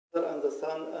and the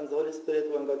Son and the Holy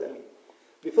Spirit, one God, Amen.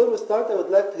 Before we start, I would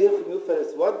like to hear from you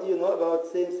first. What do you know about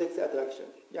same-sex attraction?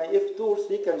 Yeah, if two or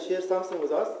three can share something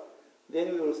with us,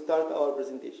 then we will start our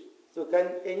presentation. So can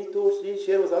any two or three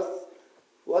share with us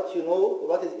what you know,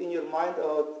 what is in your mind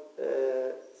about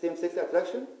same-sex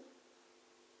attraction?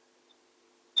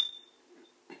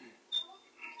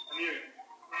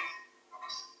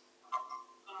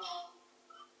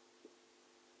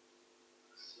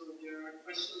 So there are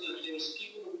questions that there's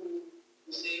people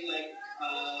who say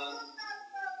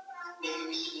maybe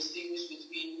we should distinguish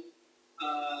between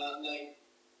like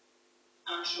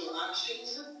actual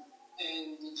actions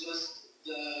and just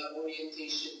the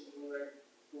orientation or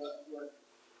what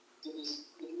is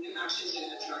between actions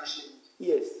and attraction.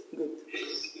 Yes, good.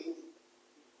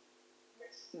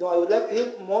 No, I would like to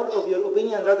hear more of your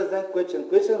opinion rather than question.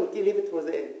 Question we'll leave it for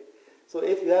the end. So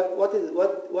if you have, what do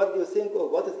you think of?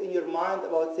 What is in your mind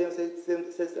about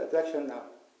same-sex attraction now?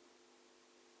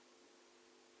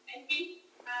 I think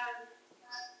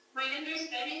my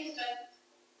understanding is that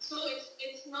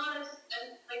it's not as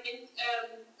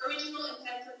original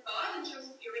intent of God in terms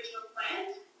of the original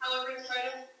plan. However, it's sort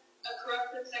of a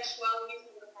corrupted sexuality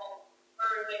from the fall,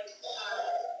 or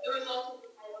the result of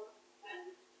the fall of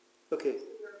man. Okay.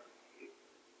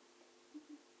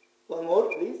 One more,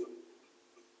 please.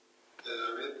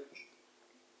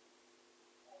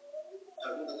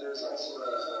 I think that there's also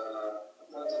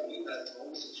a point of view that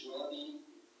homosexuality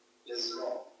is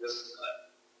wrong.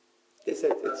 Yes,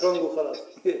 it's wrong, خلاص.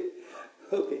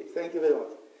 Okay, thank you very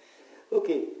much.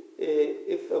 Okay,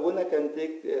 if Abuna can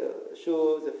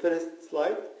show the first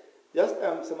slide. Just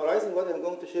I'm summarizing what I'm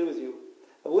going to share with you.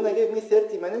 Abuna gave me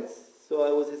 30 minutes, so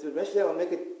I was his permission. I'll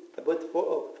make it about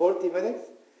 40 minutes.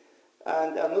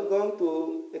 And I'm not going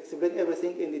to explain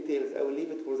everything in details. I will leave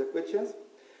it for the questions.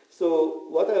 So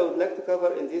what I would like to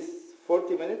cover in this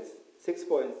 40 minutes, 6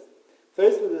 points.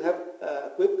 First, we will have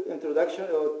a quick introduction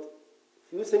about a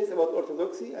few things about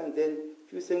orthodoxy and then a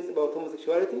few things about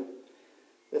homosexuality.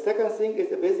 The second thing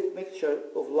is a basic mixture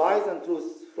of lies and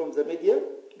truths from the media,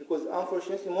 because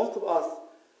unfortunately most of us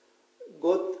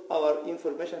got our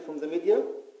information from the media.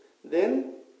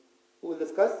 Then we'll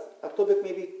discuss a topic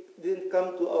maybe didn't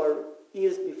come to our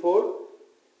ears before,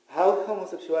 how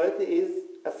homosexuality is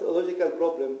a theological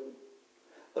problem,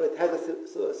 or it has a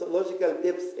theological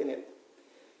depths in it.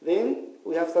 Then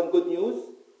we have some good news,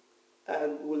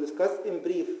 and we'll discuss in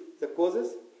brief the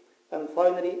causes, and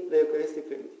finally the Eucharistic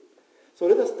Trinity. So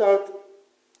let us start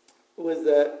with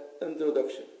the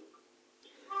introduction.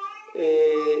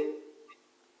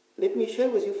 Let me share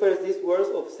with you first these words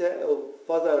of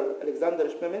Father Alexander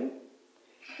Schmemann.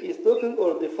 He is talking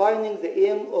or defining the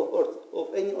aim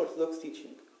of any Orthodox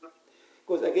teaching.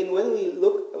 Because again, when we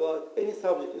look about any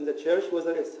subject in the church,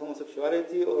 whether it's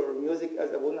homosexuality or music,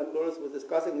 as Abuna Cloris was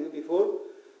discussing with you before,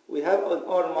 we have on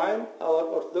our mind our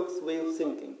Orthodox way of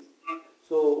thinking.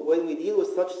 So when we deal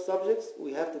with such subjects,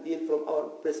 we have to deal from our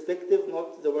perspective,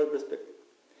 not the world perspective.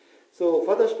 So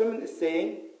Father Schmemann is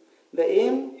saying the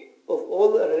aim of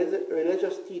all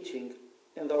religious teaching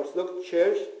in the Orthodox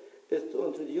Church is to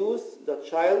introduce the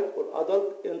child or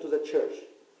adult into the church,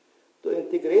 to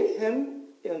integrate him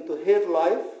into her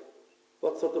life.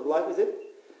 What sort of life is it?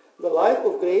 The life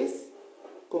of grace,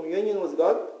 communion with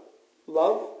God,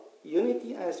 love,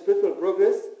 unity, and spiritual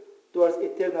progress towards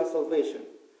eternal salvation.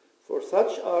 For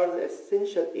such are the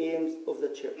essential aims of the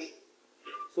church.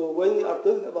 So when we are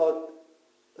talking about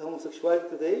homosexuality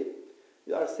today,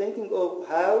 we are thinking of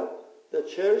how the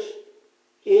church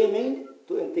aiming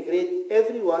to integrate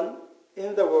everyone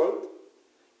in the world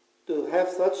to have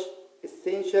such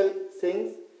essential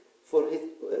things for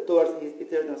towards his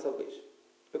eternal salvation.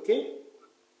 Okay?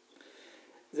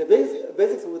 The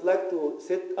basics we would like to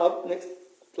set up, next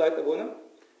slide, Abuna,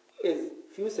 is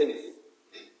few things.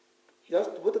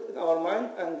 Just to put it in our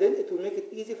mind, and then it will make it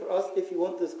easy for us if you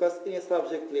want to discuss any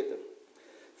subject later.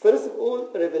 First of all,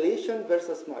 revelation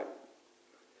versus mind.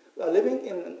 We are living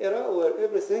in an era where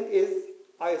everything is,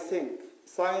 I think,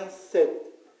 science said,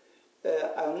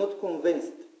 I'm not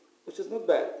convinced, which is not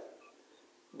bad.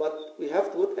 But we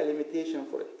have to put a limitation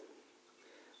for it.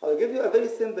 I'll give you a very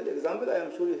simple example. I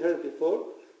am sure you heard it before.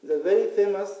 The very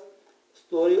famous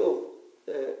story of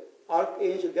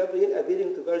Archangel Gabriel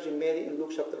appearing to Virgin Mary in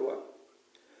Luke chapter 1.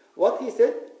 What he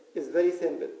said is very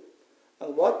simple.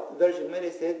 And what Virgin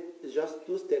Mary said is just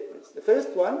two statements. The first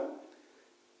one,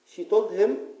 she told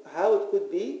him how it could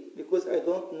be because I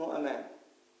don't know a man.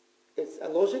 It's a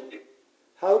logic.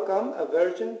 How come a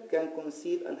virgin can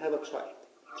conceive and have a child?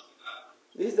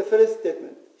 This is the first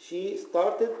statement. She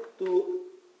started to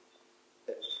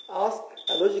ask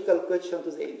a logical question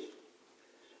to the angel.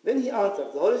 Then he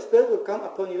answered, the Holy Spirit will come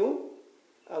upon you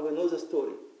and will know the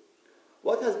story.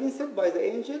 What has been said by the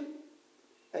angel,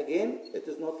 again, it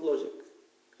is not logic.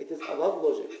 It is above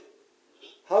logic.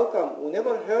 How come? We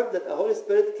never heard that a Holy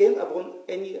Spirit came upon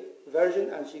any virgin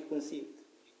and she conceived.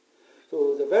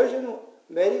 So the Virgin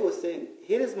Mary was saying,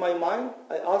 here is my mind,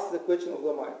 I asked the question of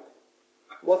the mind.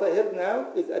 What I heard now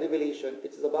is a revelation.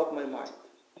 It is above my mind.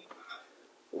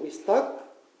 We stuck,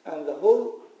 and the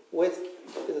whole West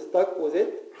is stuck with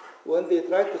it when they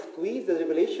try to squeeze the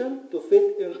revelation to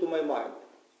fit into my mind.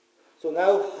 So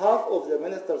now half of the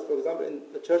ministers, for example, in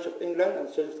the Church of England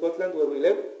and Church of Scotland where we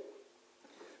live,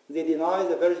 they deny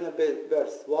the virginal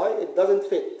birth. Why? It doesn't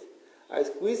fit. I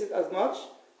squeeze it as much,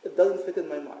 it doesn't fit in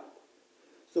my mind.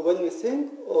 So when we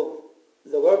think of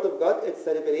the Word of God, it's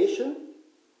a revelation,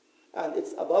 and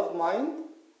it's above mind.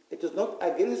 It is not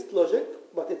against logic,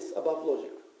 but it's above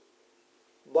logic.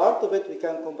 Part of it we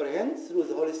can comprehend through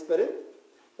the Holy Spirit.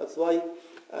 That's why,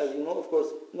 as you know, of course,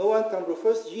 no one can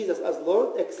profess Jesus as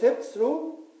Lord except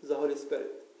through the Holy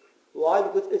Spirit. Why?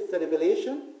 Because it's a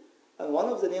revelation, and one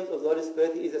of the names of the Holy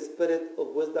Spirit is a spirit of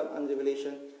wisdom and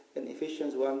revelation in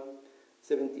Ephesians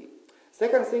 1:17.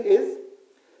 Second thing is,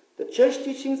 the church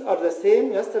teachings are the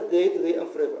same yesterday, today, and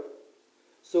forever.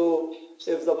 So,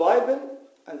 if the Bible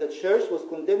and the church was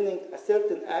condemning a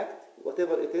certain act,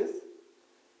 whatever it is,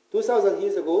 2,000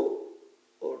 years ago,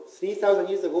 or 3,000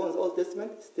 years ago in the Old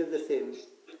Testament, it's still the same.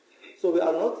 So we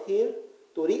are not here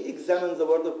to re-examine the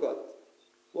Word of God.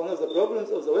 One of the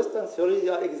problems of the Western theology, they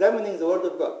are examining the Word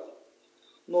of God.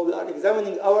 No, we are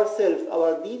examining ourselves,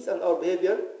 our deeds and our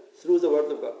behavior through the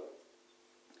Word of God.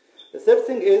 The third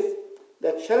thing is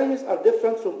that challenges are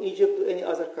different from Egypt to any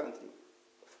other country.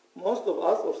 Most of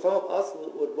us, or some of us,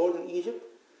 were born in Egypt,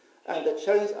 and the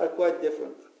challenges are quite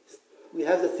different. We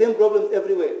have the same problems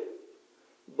everywhere,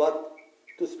 but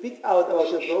to speak out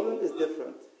about the problem is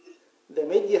different. The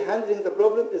media handling the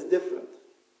problem is different.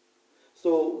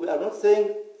 So we are not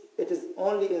saying it is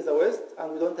only in the West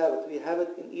and we don't have it. We have it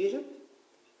in Egypt,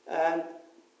 and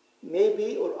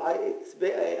maybe, or I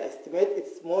estimate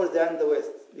it's more than the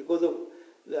West because of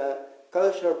the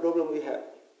cultural problem we have.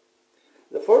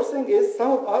 The fourth thing is,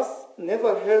 some of us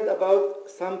never heard about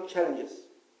some challenges.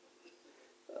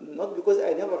 Not because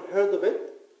I never heard of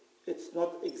it, it's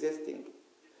not existing.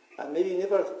 And maybe you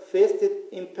never faced it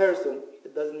in person.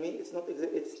 It doesn't mean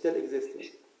it's still existing.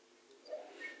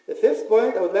 The fifth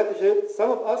point I would like to share, some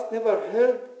of us never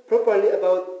heard properly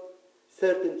about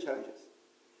certain challenges.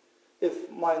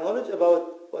 If my knowledge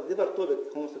about whatever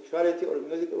topic, homosexuality or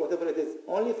music or whatever it is,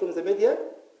 only from the media,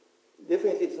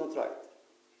 definitely it's not right.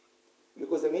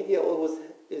 Because the media always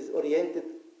is oriented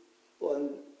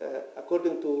on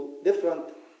according to different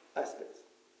aspects.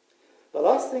 The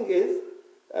last thing is,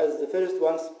 as the first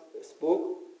one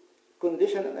spoke,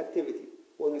 condition and activity.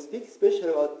 When we speak especially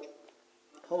about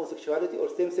homosexuality or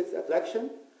same-sex attraction,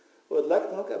 we would like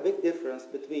to make a big difference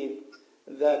between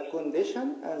the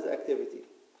condition and the activity.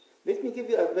 Let me give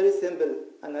you a very simple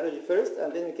analogy first,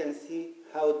 and then we can see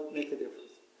how it makes a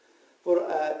difference. For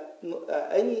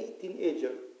any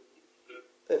teenager,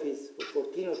 if he's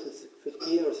 14 or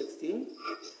 15 or 16,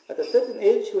 at a certain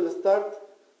age he will start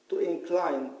to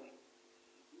incline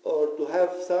or to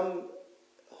have some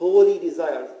holy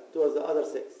desire towards the other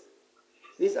sex.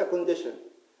 This is a condition.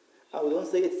 I don't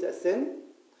say it's a sin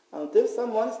until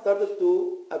someone started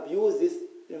to abuse these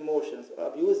emotions, or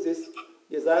abuse these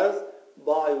desires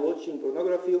by watching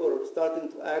pornography or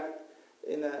starting to act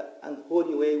in an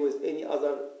unholy way with any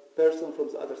other person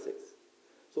from the other sex.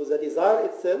 So the desire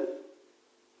itself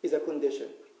is a condition,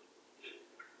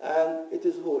 and it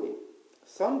is holy.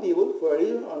 Some people, for a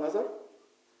reason or another,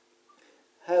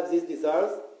 have these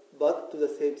desires but to the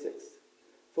same sex,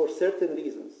 for certain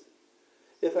reasons.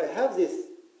 If I have this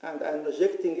and I'm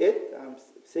rejecting it, I'm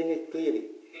saying it clearly,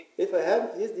 if I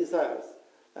have these desires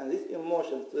and these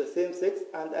emotions to the same sex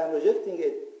and I'm rejecting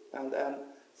it and I'm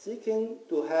seeking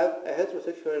to have a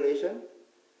heterosexual relation,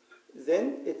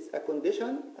 then it's a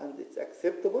condition and it's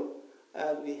acceptable,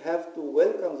 and we have to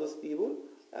welcome those people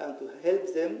and to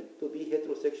help them to be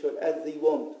heterosexual as they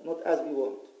want, not as we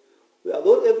want. We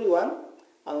adore everyone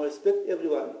and respect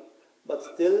everyone, but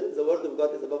still the Word of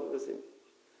God is above everything.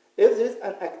 If there is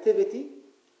an activity,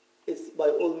 it's by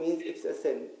all means it's a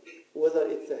sin. Whether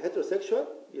it's a heterosexual,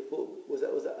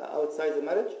 was outside the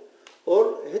marriage,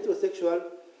 or heterosexual,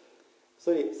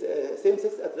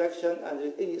 same-sex attraction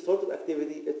and any sort of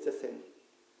activity, it's a sin.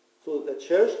 So the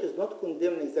church is not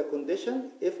condemning the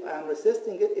condition if I am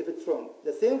resisting it, if it's wrong.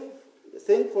 The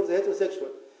same for the heterosexual.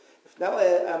 If now I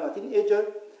am a teenager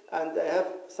and I have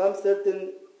some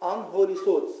certain unholy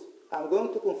thoughts, I'm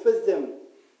going to confess them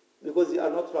because they are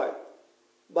not right.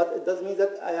 but it doesn't mean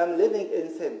that I am living in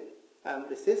sin. I am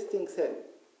resisting sin.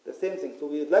 The same thing. So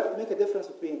we would like to make a difference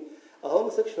between a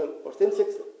homosexual or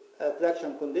same-sex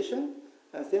attraction condition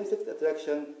and same-sex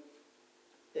attraction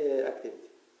activity.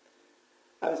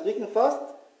 I'm speaking fast.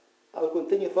 I will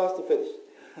continue fast to finish.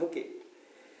 Okay.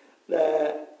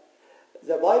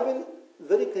 The Bible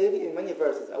very clearly in many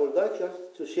verses. I would like just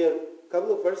to share a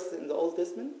couple of verses in the Old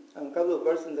Testament and a couple of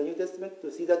verses in the New Testament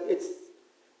to see that it's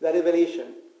the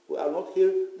revelation. We are not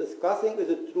here discussing is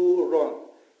it true or wrong.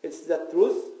 It's the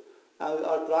truth, and we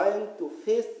are trying to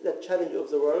face the challenge of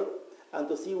the world and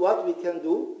to see what we can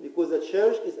do, because the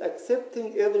church is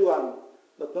accepting everyone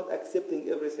but not accepting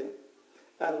everything.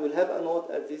 And we'll have a note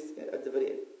at the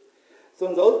very end. So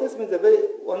in the Old Testament,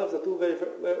 one of the two very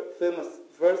famous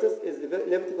verses is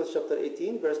Leviticus chapter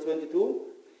 18, verse 22.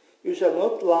 You shall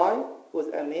not lie with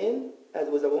a male as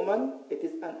with a woman. It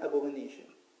is an abomination.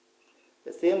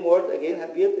 The same word again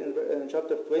appeared in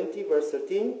chapter 20, verse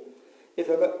 13. If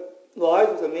a man lies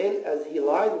with a male as he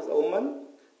lies with a woman,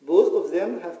 both of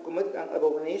them have committed an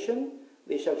abomination.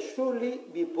 They shall surely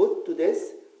be put to death.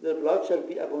 Their blood shall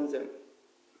be upon them.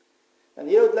 And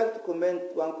here I would like to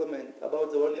one comment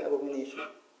about the word abomination.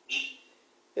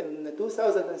 In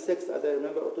 2006, as I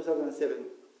remember, or 2007,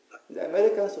 the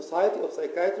American Society of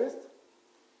Psychiatrists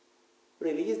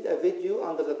released a video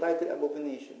under the title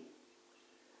Abomination.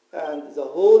 And the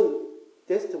whole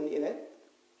testimony in it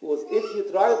was, if you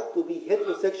try to be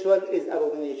heterosexual, is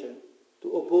abomination,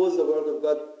 to oppose the word of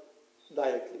God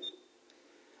directly.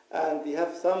 And we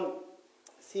have some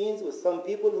scenes with some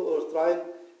people who are trying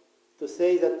to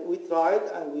say that we tried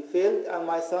and we failed and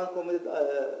my son committed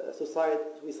suicide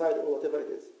or whatever it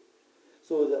is.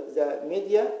 So the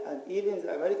media and even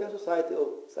the American Society of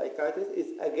Psychiatrists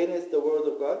is against the word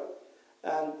of God,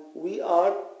 and we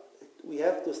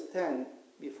have to stand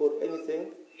before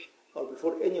anything or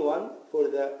before anyone for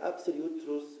the absolute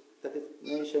truth that is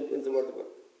mentioned in the word of God.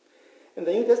 In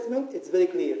the New Testament, it's very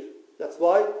clear. That's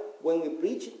why when we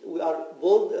preach, we are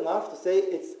bold enough to say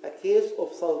it's a case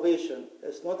of salvation.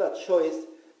 It's not a choice.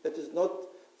 It is not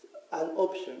an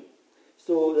option.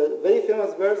 So the very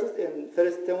famous verses in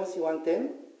 1 Timothy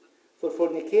 1:10, for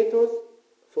fornicators,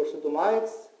 for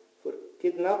sodomites, for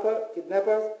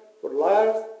kidnappers, for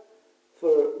liars,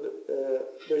 for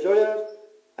perjurers,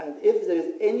 and if there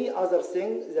is any other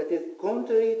thing that is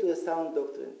contrary to the sound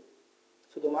doctrine.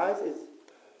 Sodomites is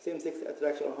same-sex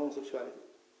attraction or homosexuality.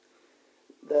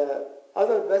 The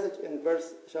other passage in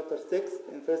chapter 6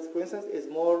 in 1 Corinthians is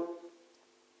more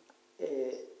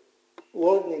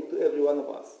warning to every one of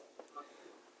us.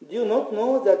 Do you not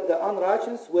know that the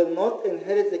unrighteous will not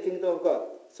inherit the kingdom of God?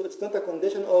 So it's not a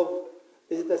condition of,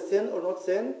 is it a sin or not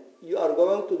sin? You are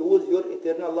going to lose your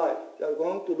eternal life. You are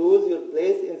going to lose your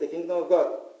place in the kingdom of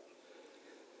God.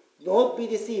 Don't be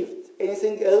deceived.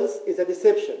 Anything else is a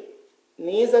deception.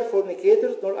 Neither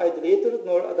fornicators, nor idolaters,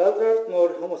 nor adulterers, nor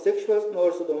homosexuals,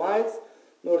 nor sodomites,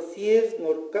 nor thieves,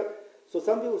 So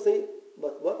some people say,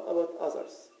 but what about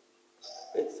others?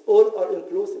 It's all are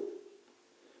inclusive.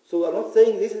 So I'm not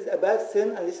saying this is a bad sin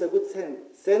and this is a good sin.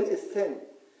 Sin is sin.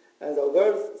 And the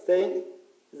verse saying,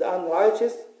 the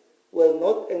unrighteous will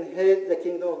not inherit the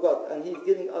kingdom of God. And he's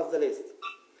giving us the list.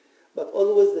 But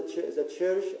always the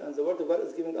church and the word of God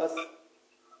is giving us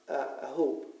a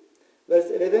hope.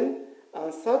 Verse 11,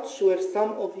 and such were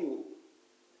some of you,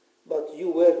 but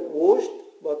you were washed,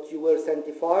 but you were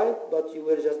sanctified, but you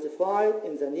were justified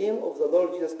in the name of the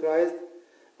Lord Jesus Christ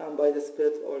and by the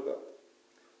Spirit of our God.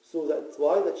 So that's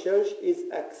why the church is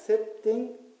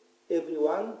accepting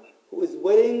everyone who is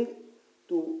willing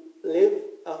to live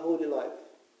a holy life.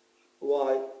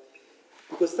 Why?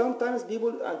 Because sometimes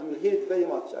people, and you hear it very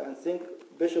much, I think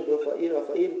Bishop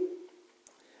Raphael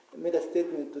made a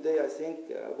statement today, I think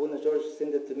Abuna George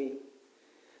sent it to me,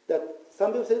 that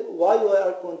some people say, why you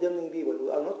are condemning people? We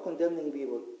are not condemning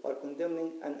people. We are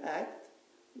condemning an act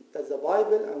that the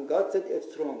Bible and God said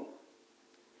it's wrong.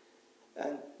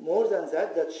 And more than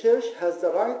that, the church has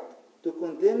the right to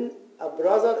condemn a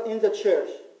brother in the church.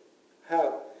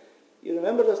 How? You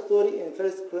remember the story in 1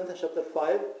 Corinthians chapter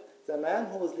 5, the man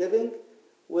who was living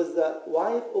with the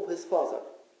wife of his father.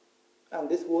 And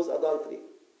this was adultery.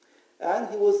 And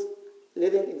he was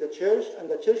living in the church, and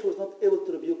the church was not able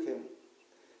to rebuke him.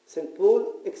 St.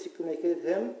 Paul excommunicated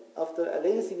him after a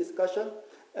lengthy discussion,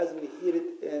 as we hear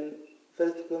it in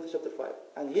 1 Corinthians chapter 5.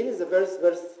 And here is the verse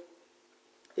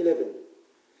 11.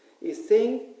 He's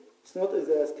saying, it's not in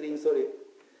the screen, sorry.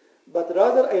 But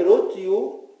rather I wrote to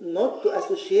you not to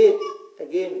associate,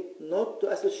 again, not to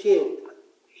associate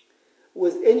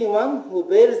with anyone who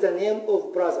bears the name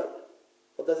of brother.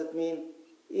 What does it mean?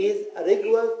 He is a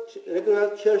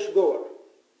regular churchgoer.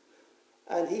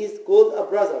 and he is called a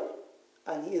brother,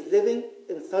 and he is living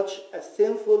in such a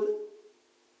sinful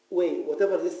way,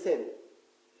 whatever this sin.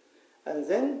 And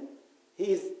then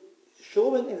he is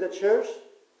showing in the church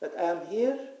that I am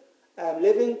here, I am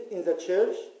living in the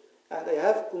church, and I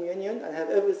have communion, and I have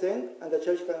everything, and the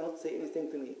church cannot say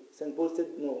anything to me. St. Paul said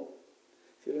no.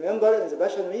 If you remember, in the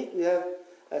Passion Week, we have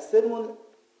a sermon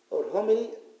or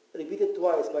homily repeated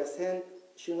twice by St.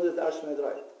 Shenouda the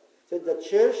Archimandrite. Said the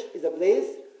church is a place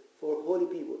for holy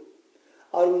people.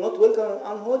 Are we not welcoming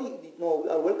unholy? No, we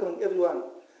are welcoming everyone.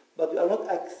 But we are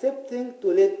not accepting to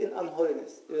live in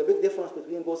unholiness. There's a big difference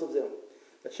between both of them.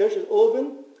 The church is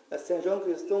open, as St. John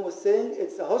Chrysostom was saying,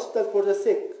 it's a hospital for the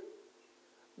sick,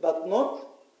 but not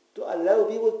to allow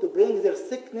people to bring their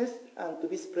sickness and to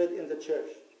be spread in the church.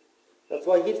 That's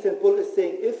why here St. Paul is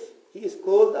saying, if he is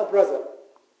called a brother,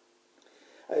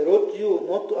 I wrote to you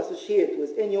not to associate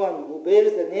with anyone who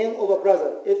bears the name of a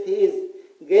brother if he is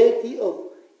guilty of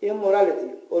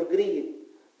immorality or greed,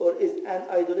 or is an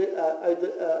idolater,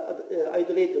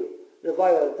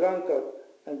 reviler, drunkard,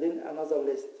 and then another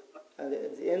list. And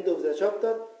at the end of the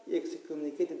chapter, he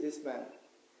excommunicated this man.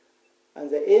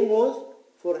 And the aim was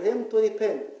for him to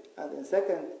repent. And in 2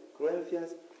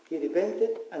 Corinthians, he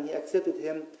repented and he accepted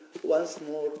him once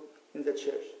more in the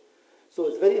church. So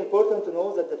it's very important to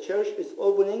know that the church is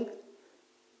opening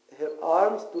her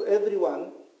arms to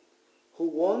everyone who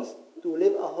wants to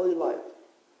live a holy life.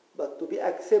 But to be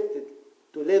accepted,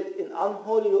 to live in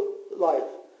unholy life,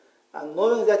 and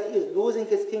knowing that he is losing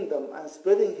his kingdom and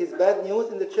spreading his bad news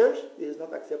in the church, it is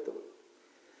not acceptable.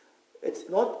 It's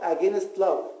not against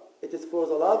love. It is for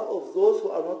the love of those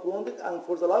who are not wounded, and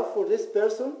for the love for this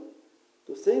person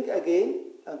to think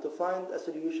again and to find a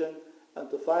solution and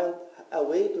to find a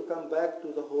way to come back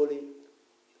to the Holy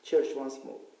Church once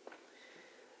more.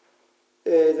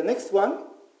 The next one,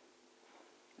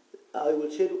 I will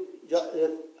share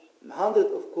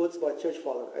hundreds of quotes by church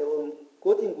fathers. I am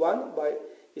quoting one by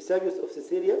Eusebius of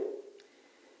Caesarea,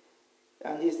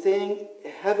 and he's saying,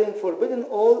 having forbidden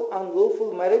all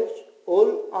unlawful marriage,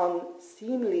 all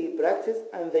unseemly practice,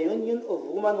 and the union of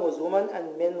woman with woman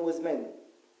and men with men.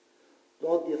 Do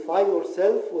not defile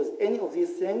yourself with any of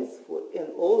these things, for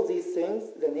in all these things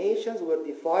the nations were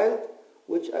defiled,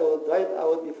 which I will drive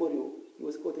out before you. He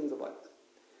was quoting the Bible.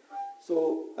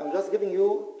 So I'm just giving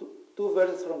you two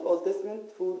verses from the Old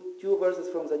Testament, two verses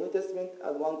from the New Testament,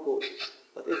 and one quote.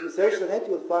 But if you search the net,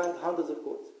 you will find hundreds of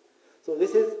quotes. So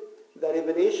this is the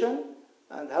revelation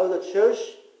and how the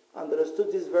church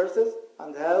understood these verses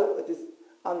and how it is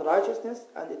unrighteousness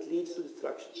and it leads to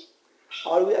destruction.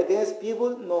 Are we against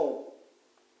people? No.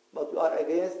 But we are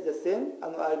against the sin,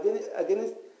 and we are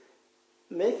against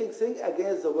making sin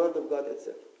against the Word of God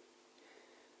itself.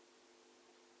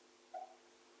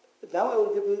 Now I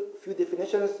will give you a few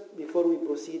definitions before we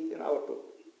proceed in our talk.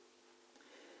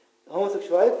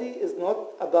 Homosexuality is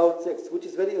not about sex, which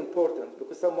is very important,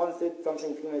 because someone said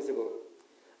something a few minutes ago.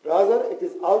 Rather, it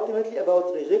is ultimately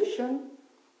about rejection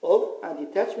of and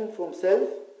detachment from self,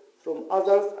 from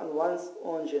others, and one's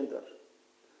own gender.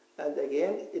 And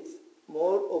again, it's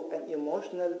more of an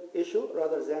emotional issue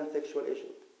rather than sexual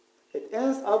issue. It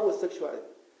ends up with sexuality,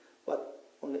 but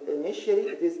initially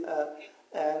it is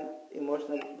an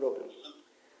emotional problem.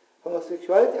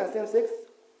 Homosexuality and same-sex,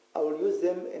 I will use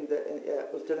them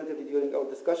alternatively during our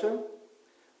discussion.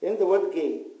 Then the word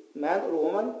gay, man or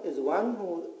woman, is one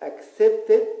who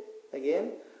accepted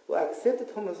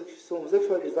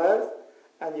homosexual desires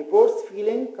and reports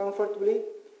feeling comfortably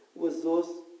with those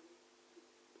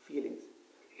feelings.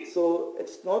 So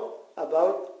it's not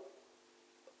about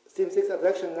same-sex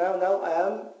attraction now. Now I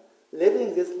am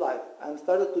living this life. I'm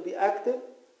started to be active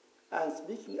and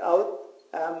speaking out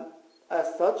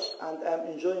as such, and I'm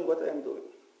enjoying what I'm doing.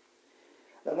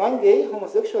 The non-gay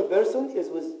homosexual person is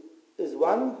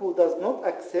one who does not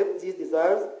accept these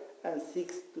desires and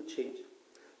seeks to change.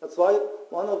 That's why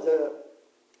one of the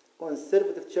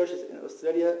conservative churches in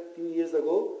Australia a few years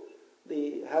ago,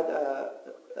 they had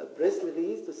a press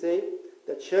release to say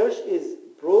the church is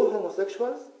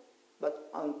pro-homosexuals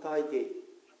but anti-gay.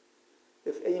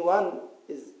 If anyone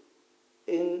is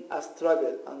in a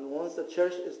struggle and wants the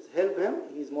church to help him,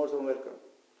 he is more than welcome.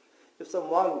 If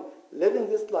someone living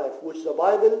this life, which the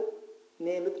Bible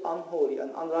named it unholy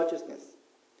and unrighteousness,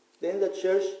 then the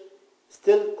church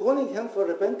still calling him for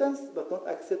repentance but not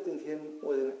accepting him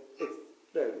within its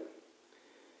realm.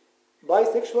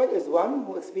 Bisexual is one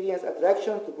who experiences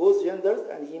attraction to both genders,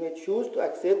 and he may choose to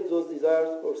accept those desires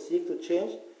or seek to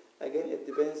change. Again, it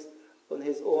depends on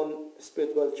his own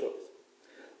spiritual choice.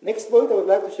 Next point I would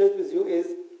like to share with you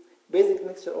is basic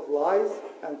mixture of lies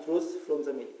and truth from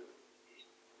the media.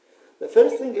 The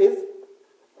first thing is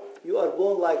you are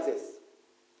born like this.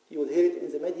 You will hear it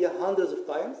in the media hundreds of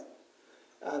times,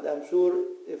 and I'm sure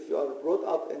if you are brought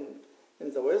up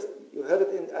in the West, you heard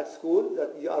it at school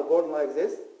that you are born like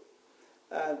this,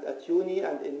 and at uni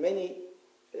and in many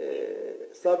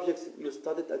subjects you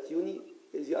studied at uni,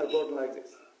 is you are born like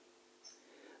this.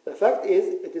 The fact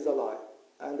is, it is a lie,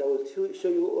 and I will show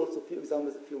you also a few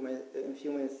examples in a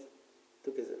few minutes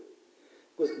together.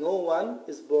 Because no one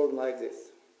is born like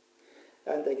this.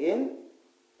 And again,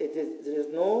 there is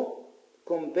no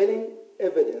compelling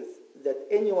evidence that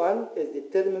anyone is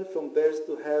determined from birth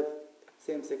to have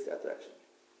same-sex attraction.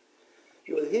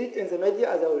 You will hear it in the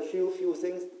media, as I will show you a few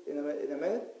things in a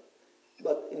minute,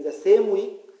 but in the same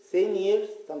week, same year,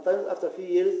 sometimes after a few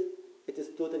years, it is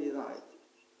totally denied.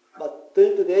 But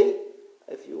till today,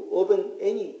 if you open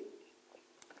any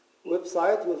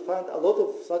website, you will find a lot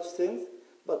of such things,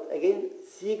 but again,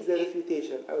 seek the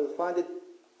refutation. I will find it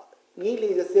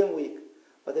nearly the same week,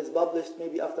 but it's published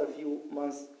maybe after a few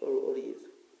months or years.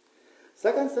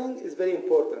 Second thing is very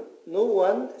important. No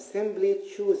one simply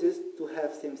chooses to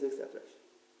have same-sex attraction.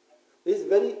 This is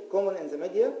very common in the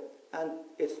media, and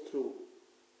it's true.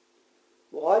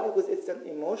 Why? Because it's an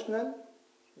emotional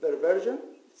perversion.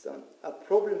 A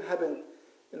problem happened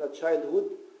in a childhood,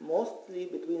 mostly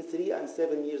between 3 and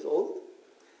 7 years old,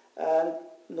 and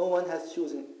no one has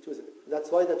chosen it.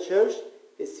 That's why the church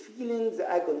is feeling the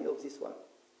agony of this one.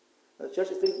 The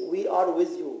church is saying, we are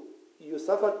with you. You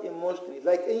suffered emotionally,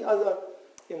 like any other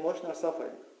emotional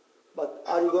suffering. But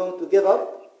are you going to give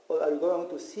up, or are you going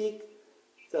to seek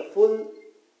the full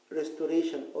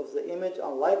restoration of the image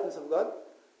and likeness of God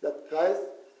that Christ,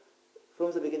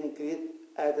 from the beginning, created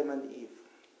Adam and Eve?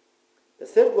 The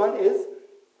third one is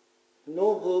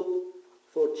no hope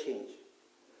for change.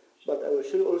 But I will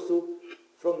show you also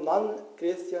from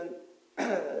non-Christian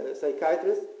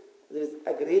psychiatrists, there is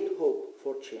a great hope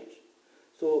for change.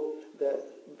 So the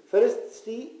first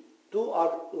two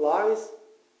are lies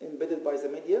embedded by the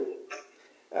media,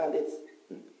 and it's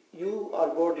you are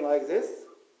born like this,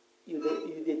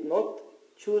 you did not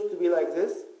choose to be like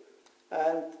this,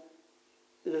 and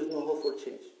there is no hope for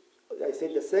change. I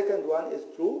said the second one is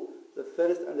true, the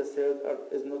first and the third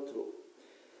is not true.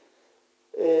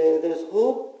 There is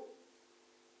hope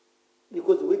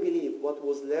because we believe what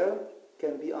was learned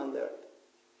can be unlearned.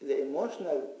 The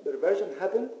emotional perversion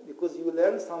happened because you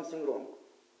learned something wrong.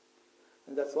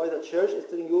 And that's why the church is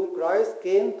telling you Christ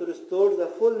came to restore the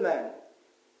full man,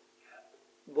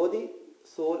 body,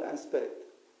 soul, and spirit.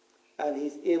 And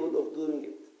he's able of doing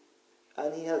it.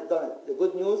 And he has done it. The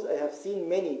good news, I have seen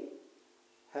many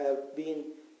have been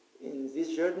in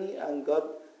this journey, and God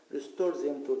restores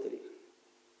them totally.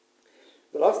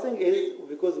 The last thing is,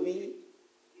 because we,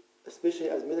 especially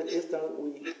as Middle Eastern,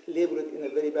 we label it in a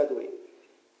very bad way.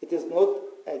 It is not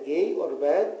a gay or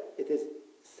bad, it is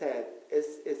SAD,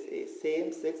 SSA,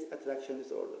 same-sex attraction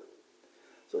disorder.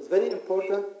 So it's very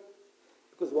important,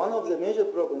 because one of the major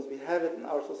problems we have in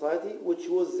our society, which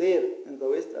was there in the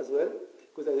West as well,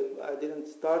 because I didn't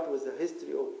start with the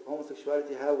history of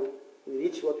homosexuality, how we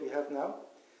reach what we have now.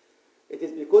 It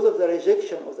is because of the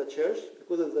rejection of the church,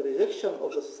 because of the rejection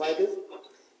of the societies.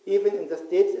 Even in the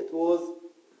States, it was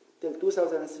till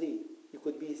 2003. You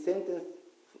could be sentenced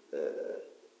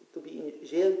to be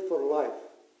jailed for life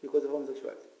because of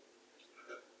homosexuality.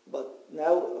 But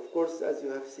now, of course, as you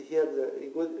have heard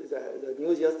the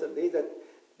news yesterday, that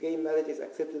gay marriage is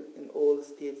accepted in all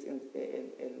states in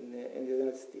the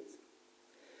United States.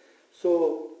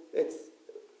 So it's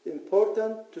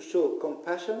important to show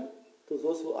compassion to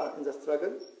those who are in the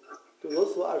struggle, to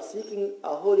those who are seeking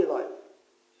a holy life.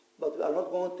 But we are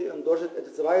not going to endorse it. It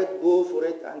is right, go for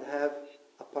it and have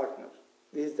a partner.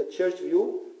 This is the church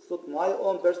view. It's not my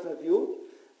own personal view.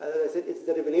 As I said, it's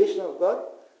the revelation of God,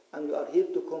 and we are here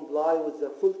to comply with the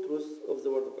full truth of the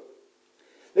Word of God.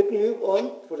 Let me move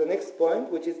on for the next point,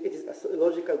 which is it is a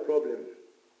theological problem,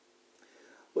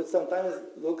 which sometimes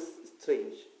looks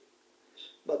strange.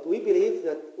 But we believe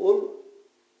that all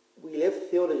we live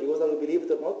theology, whether we believe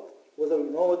it or not, whether we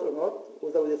know it or not,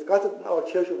 whether we discuss it in our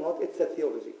church or not, it's a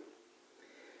theology.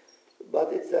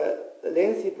 But it's a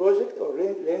lengthy project or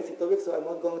lengthy topic, so I'm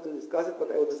not going to discuss it,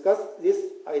 but I will discuss this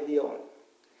idea only.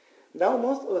 Now,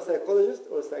 most of the psychologists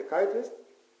or psychiatrists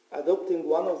adopting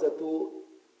one of the two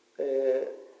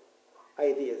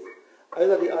ideas.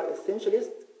 Either they are essentialist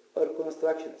or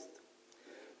constructionist.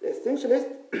 The essentialist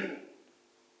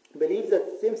believes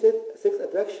that same-sex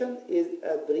attraction is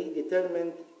a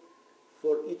predetermined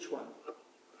for each one.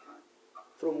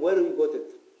 From where we got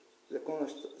it. The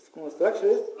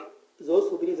constructionist, those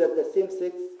who believe that the same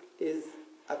sex is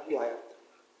acquired.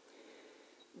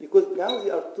 Because now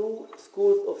there are two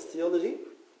schools of theology.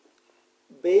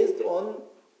 based on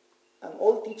an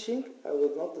old teaching. I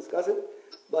will not discuss it,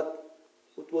 but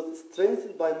it was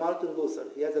strengthened by Martin Luther.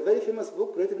 He has a very famous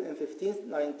book written in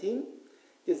 1519.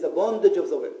 It is The Bondage of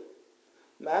the Will.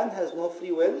 Man has no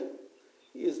free will.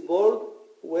 He is born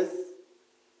with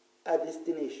a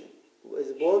destination. He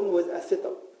is born with a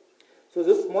setup. So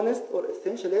this monist or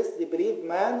essentialist, they believe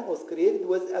man was created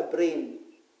with a brain.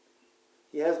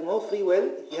 He has no free will.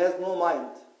 He has no mind.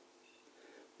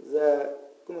 The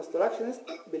constructionist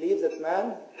believes that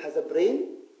man has a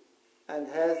brain and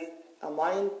has a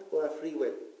mind or a free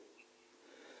will.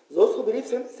 Those who believe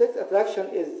sex attraction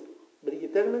is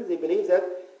predetermined, they believe that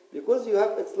because you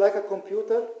have, it's like a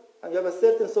computer and you have a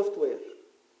certain software,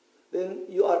 then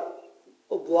you are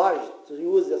obliged to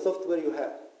use the software you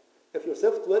have. If your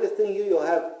software is telling you you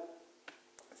have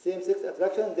same-sex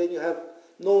attraction, then you have,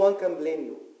 no one can blame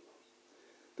you.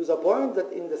 To the point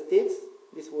that in the States,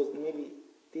 this was maybe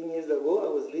 10 years ago, I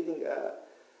was reading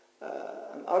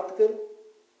an article.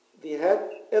 They had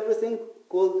everything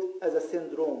called as a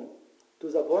syndrome. To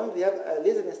the point they have a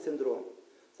laziness syndrome.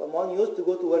 Someone used to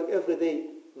go to work every day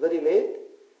very late,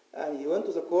 and he went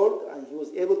to the court and he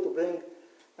was able to bring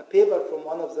a paper from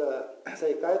one of the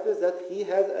psychiatrists that he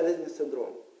has a laziness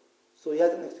syndrome. So he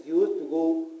has an excuse to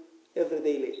go every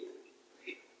day late.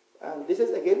 And this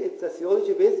is, again, it's a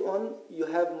theology based on you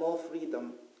have no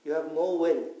freedom. You have no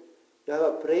will. You have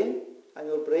a brain, and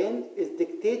your brain is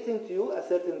dictating to you a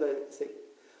certain thing.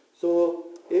 So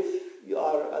if you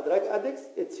are a drug addict,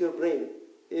 it's your brain.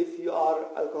 If you are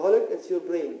alcoholic, it's your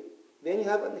brain. Then you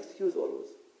have an excuse always.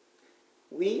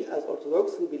 We, as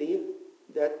Orthodox, we believe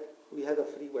that we have a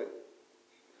free will.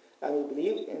 And we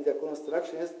believe in the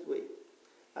constructionist way.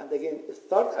 And again, it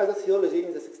started as a theology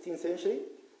in the 16th century,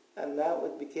 and now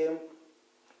it became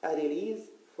a release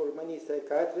for many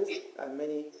psychiatrists and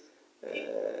many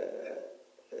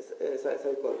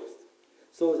psychologists.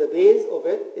 So the base of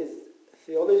it is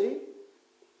theology,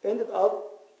 ended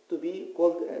up to be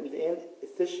called in the end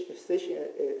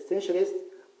essentialist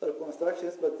or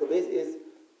constructionist, but the base is,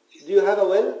 do you have a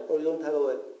will or you don't have a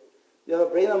will? Do you have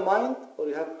a brain and mind or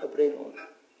you have a brain only?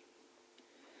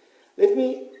 Let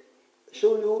me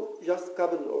show you just a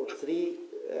couple or three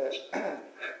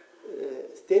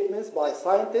statements by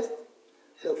scientists.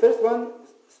 The first one,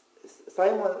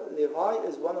 Simon Levi,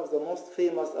 is one of the most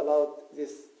famous about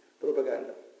this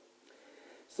propaganda.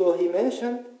 So he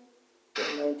mentioned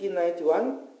in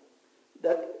 1991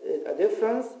 that a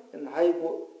difference in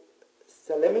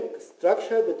hypothalamic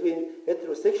structure between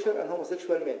heterosexual and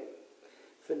homosexual men.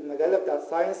 في المجلة بتاعت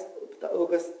ساينس بتاع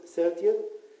August 30th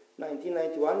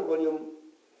 1991 volume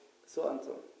so and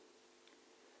so.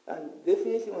 And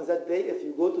definitely on that day, if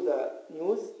you go to the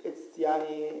news, it's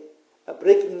a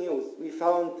breaking news. We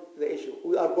found the issue.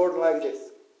 We are born like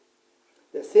this.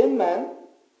 The same man,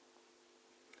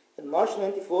 in March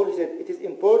 94, he said, it is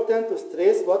important to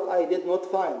stress what I did not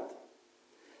find.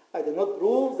 I did not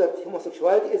prove that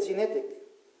homosexuality is genetic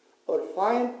or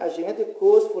find a genetic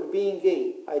cause for being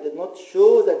gay. I did not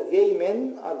show that gay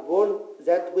men are born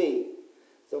that way.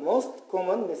 The most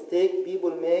common mistake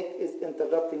people make is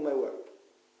interrupting my work.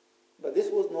 But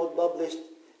this was not published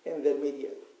in the media.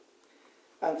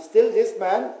 And still this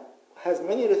man has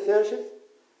many researches,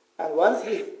 and once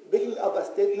he's picking up a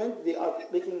statement, they are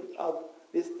picking up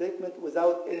this statement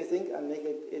without anything and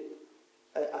making it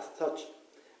as such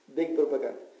big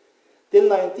propaganda. Till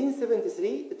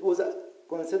 1973, it was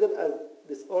considered as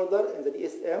disorder in the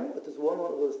DSM. It is one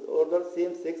of those disorders,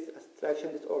 same-sex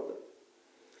attraction disorder.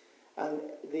 And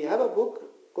they have a book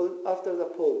called After the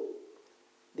Poll.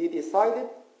 They decided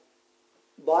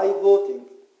by voting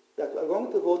that we are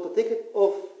going to vote to take it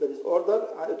off the disorder,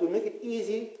 and it will make it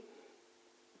easy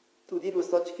to deal with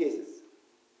such cases.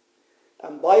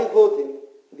 And by voting,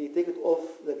 they take it off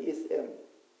the DSM.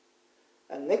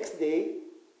 And next day,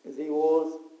 there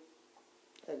was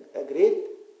a great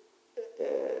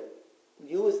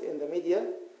news in the media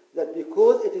that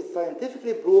because it is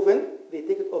scientifically proven, they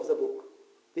take it off the book.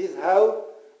 This is how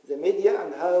the media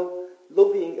and how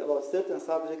lobbying about certain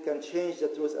subject can change the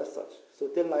truth as such. So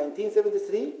till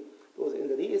 1973, it was in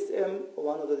the DSM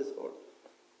one of the disorders.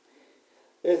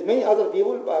 There's many other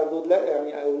people, but I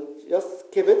will just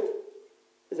skip it.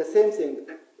 It's the same thing.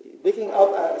 Picking up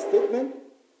a statement,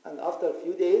 and after a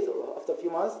few days or after a few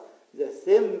months, the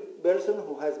same person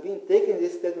who has been taking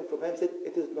this statement from him said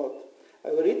it is not.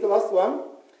 I will read the last one.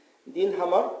 Dean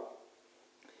Hammer,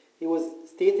 he was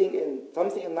stating in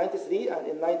something in 93 and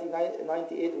in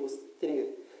 98 was telling it.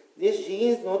 These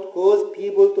genes not cause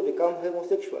people to become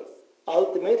homosexuals.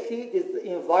 Ultimately, it is the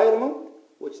environment,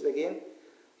 which is again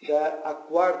the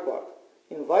acquired part.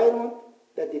 Environment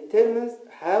that determines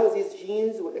how these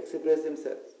genes will express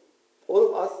themselves. All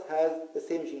of us have the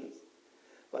same genes.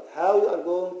 But how you are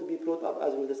going to be brought up,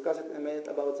 as we'll discuss it in a minute,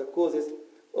 about the causes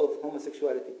of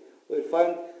homosexuality. We'll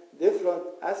find different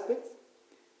aspects.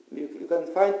 You can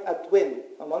find a twin,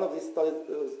 and one of these studies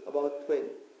was about twin.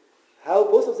 How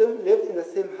both of them lived in the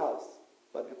same house.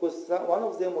 But because one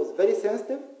of them was very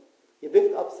sensitive, he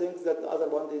picked up things that the other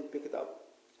one didn't pick it up.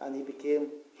 And he became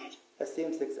a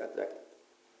same-sex attracted.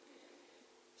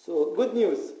 So, good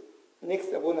news.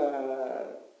 Next, Abuna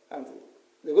Anthony.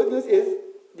 The good news is,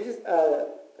 this is a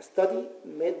study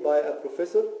made by a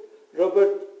professor,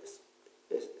 Robert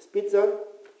Spitzer,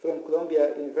 from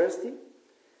Columbia University,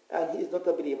 and he is not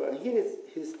a believer. And here is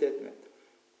his statement.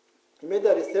 He made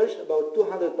a research about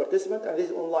 200 participants, and this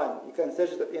is online. You can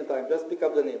search it at any time. Just pick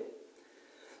up the name.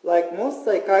 Like most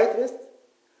psychiatrists,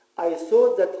 I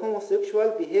thought that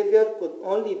homosexual behavior could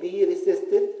only be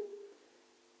resisted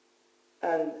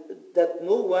and that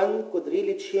no one could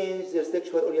really change their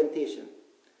sexual orientation.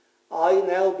 I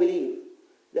now believe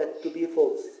that to be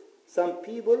false. Some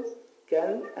people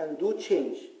can and do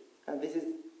change, and this is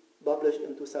published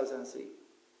in 2003.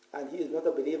 And he is not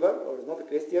a believer or is not a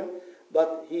Christian,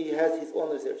 but he has his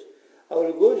own research. I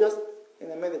will go just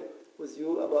in a minute with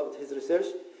you about his research.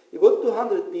 He got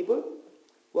 200 people,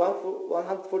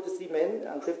 143 men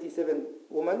and 57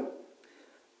 women,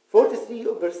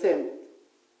 43%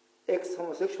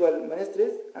 ex-homosexual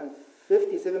ministers and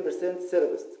 57%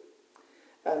 celibates.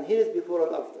 And here is before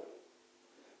and after.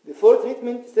 Before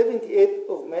treatment, 78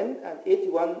 of men and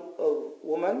 81 of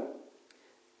women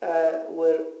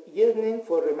were yearning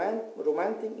for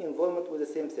romantic involvement with the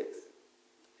same sex.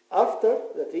 After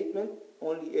the treatment,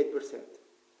 only 8%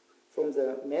 from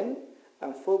the men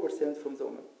and 4% from the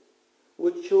women,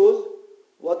 which shows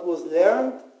what was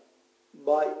learned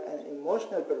by an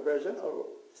emotional perversion or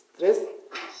stress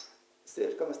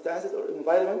circumstances or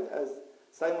environment, as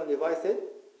Simon Levi said,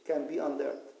 can be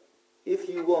unlearned if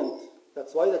you want.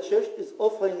 That's why the church is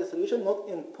offering the solution, not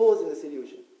imposing the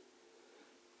solution.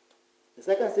 The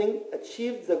second thing,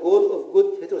 achieved the goal of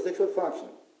good heterosexual function.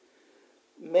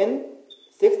 Men,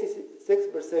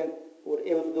 66% were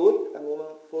able to do it, and women,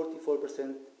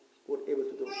 44% were able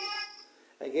to do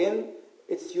it. Again,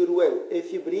 it's your will.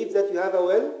 If you believe that you have a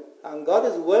will, and God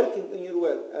is working in your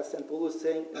will, as St. Paul was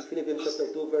saying in Philippians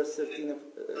chapter 2, verse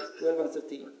 12 and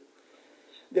 13.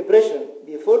 Depression.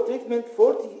 Before treatment,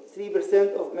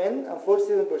 43% of men and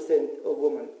 47% of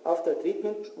women. After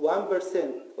treatment,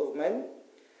 1% of men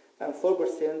and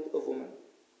 4% of women.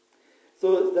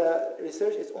 So the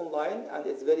research is online and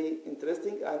it's very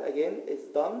interesting, and again, it's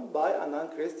done by a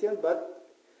non-Christian, but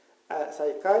a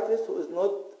psychiatrist who is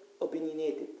not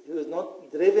opinionated, who is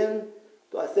not driven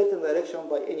to a certain direction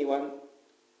by anyone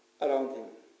around him.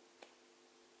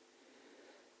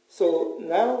 So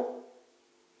now,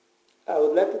 I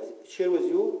would like to share with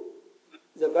you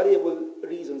the variable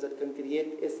reasons that can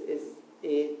create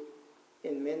SSA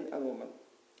in men and women.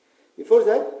 Before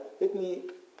that, let me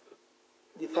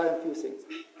define a few things.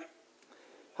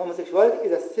 Homosexuality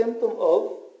is a symptom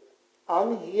of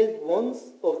unhealed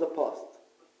wounds of the past.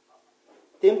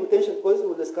 10 potential causes,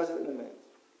 we'll discuss it in a minute.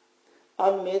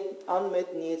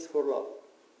 Unmet needs for love.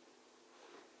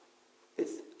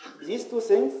 It's these two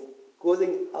things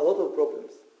causing a lot of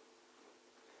problems.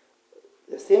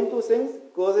 The same two things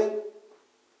causing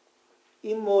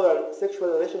immoral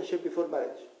sexual relationship before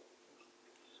marriage.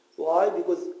 Why?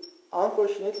 Because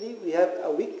unfortunately we have a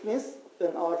weakness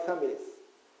in our families.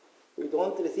 We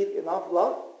don't receive enough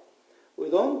love. We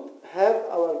don't have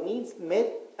our needs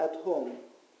met at home.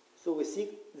 So we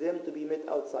seek them to be met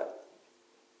outside.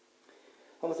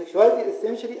 Homosexuality is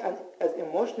essentially an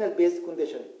emotional-based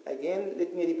condition. Again,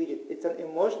 let me repeat it. It's an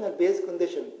emotional-based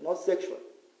condition, not sexual.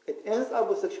 It ends up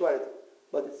with sexuality,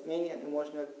 but it's mainly an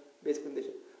emotional-based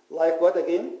condition. Like what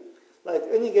again? Like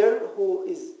any girl who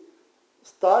is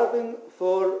starving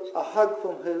for a hug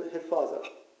from her father,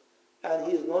 and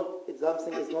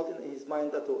something is not in his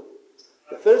mind at all.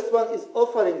 The first one is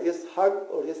offering this hug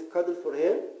or this cuddle for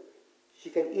her.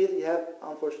 She can easily have,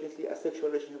 unfortunately, a sexual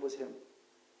relationship with him.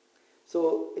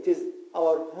 So it is,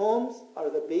 our homes are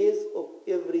the base of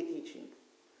every teaching.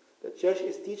 The church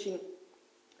is teaching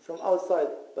from outside,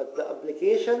 but the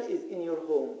application is in your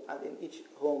home and in each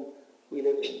home we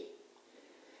live in.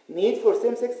 Need for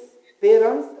same-sex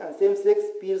parents and same-sex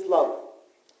peers love.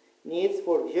 Needs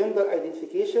for gender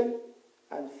identification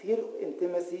and fear of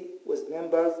intimacy with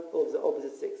members of the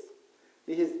opposite sex.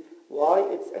 This is why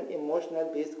it's an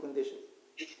emotional-based condition.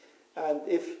 And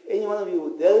if any one of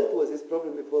you dealt with this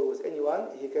problem before with anyone,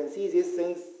 you can see these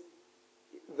things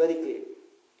very clearly.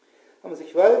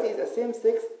 Homosexuality is a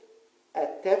same-sex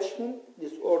attachment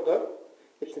disorder.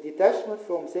 It's a detachment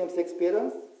from same-sex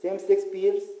parents, same-sex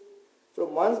peers,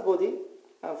 from one's body,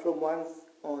 and from one's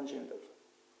own gender.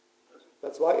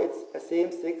 That's why it's a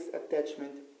same-sex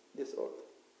attachment disorder.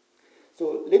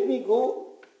 So let me go.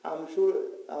 I'm sure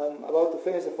I'm about to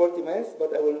finish the 40 minutes,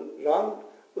 but I will run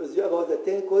with you about the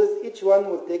 10 causes. Each one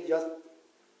will take just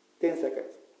 10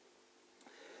 seconds.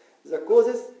 The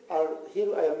causes are,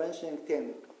 here I am mentioning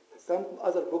 10. Some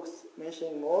other books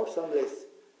mentioning more, some less.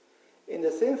 In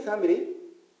the same family,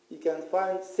 you can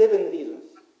find 7 reasons,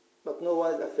 but no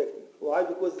one is affected. Why?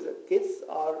 Because the kids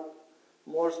are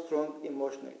more strong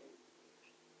emotionally.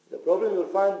 The problem you'll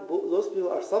find, those people who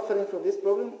are suffering from this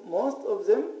problem, most of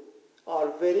them are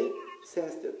very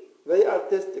sensitive, very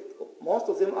artistic. Most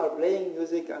of them are playing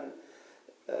music and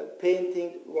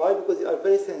painting. Why? Because they are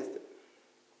very sensitive.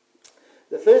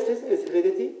 The first reason is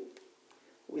heredity.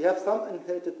 We have some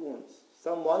inherited wounds.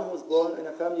 Someone who's born in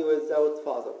a family without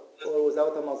father, or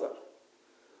without a mother,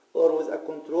 or with a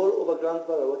control of a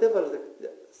grandfather, whatever,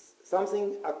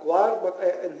 something acquired, but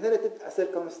I inherited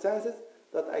circumstances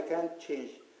that I can't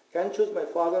change. Can't choose my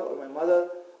father or my mother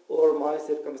or my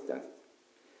circumstances.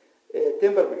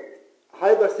 Temperament,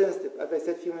 hypersensitive, as I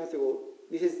said a few minutes ago.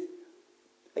 This is,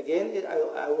 again,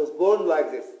 I was born like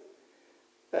this.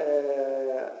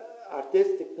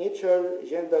 Artistic nature,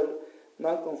 gender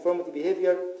non-conformity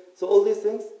behavior. So all these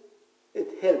things,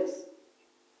 it helps.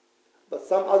 But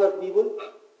some other people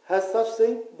have such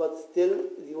thing, but still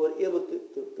they were able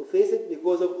to face it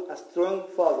because of a strong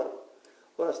father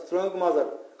or a strong mother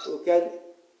who can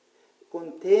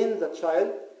contain the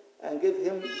child and give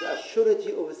him the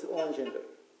surety of his own gender.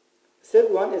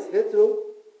 Third one is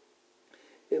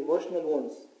hetero-emotional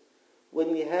wounds.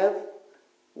 When we have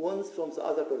wounds from the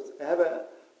other person. I have a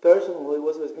person who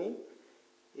was with me.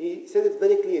 He said it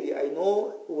very clearly. I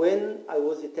know when I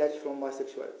was detached from my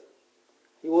sexuality.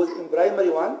 He was in primary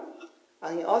 1,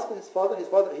 and he asked his father, he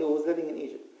was living in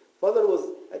Egypt. His father was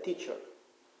a teacher,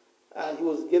 and he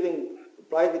was giving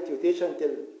private tuition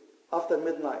till after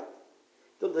midnight.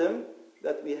 He told him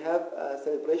that we have a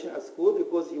celebration at school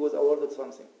because he was awarded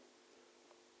something.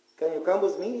 Can you come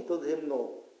with me? He told him,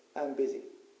 no, I'm busy.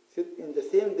 He said, in the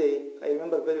same day, I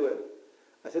remember very well,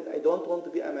 I said, I don't want to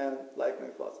be a man like my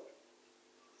father.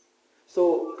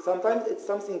 So sometimes it's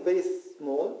something very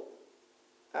small,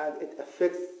 and it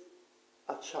affects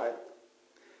a child.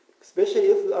 Especially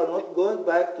if we are not going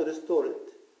back to restore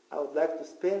it. I would like to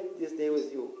spend this day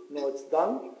with you. No, it's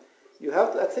done. You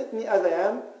have to accept me as I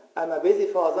am. I'm a busy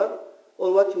father.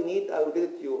 All what you need, I will get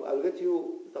it to you. I will get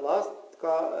you the last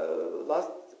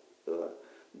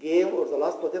game or the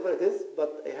last whatever it is,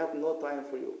 but I have no time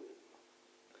for you.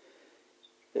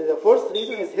 The first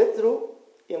reason is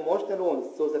hetero-emotional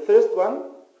wounds. So the first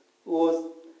one was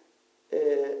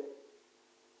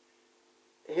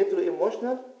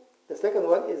hetero-emotional. The second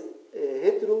one is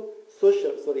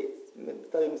hetero-social,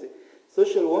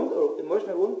 social wound or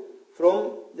emotional wound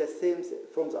from the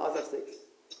other sex.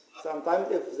 Sometimes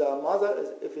if the mother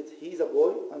he's a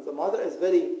boy and the mother is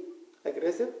very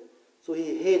aggressive, so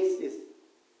he hates this.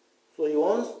 So he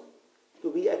wants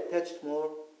to be attached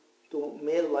more to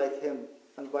male like him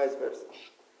and vice versa.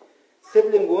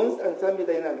 Sibling wounds and family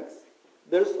dynamics.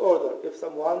 Birth order, if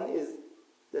someone is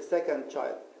the second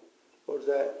child or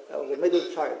the middle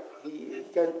child, he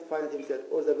can't find himself,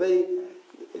 or the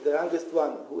youngest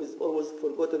one who is always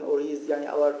forgotten, or he is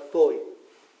our toy,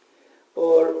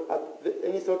 or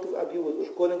any sort of abuse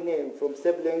or calling name from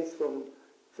siblings, from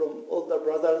older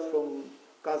brothers, from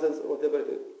cousins, or whatever it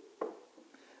is.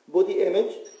 Body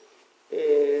image,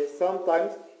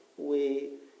 sometimes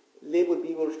we label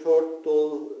people short,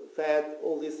 tall, fat,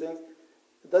 all these things.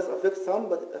 It does affect some,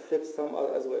 but it affects some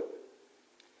as well.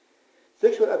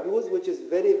 Sexual abuse, which is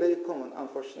very, very common,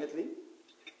 unfortunately.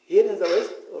 Here in the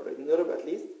West, or in Europe at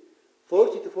least,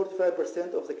 40 to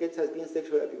 45% of the kids has been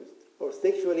sexually abused, or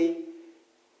sexually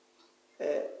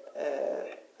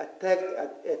attacked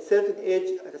at certain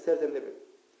age, at a certain level.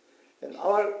 In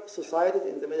our societies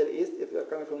in the Middle East, if you are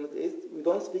coming from the Middle East, we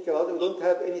don't speak about it, we don't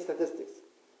have any statistics.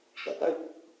 But I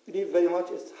believe very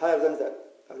much it's higher than that.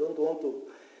 I don't want to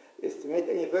estimate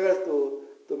any figures to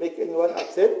make anyone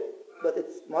upset, but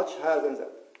it's much higher than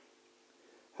that.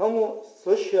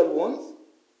 Homosocial wounds,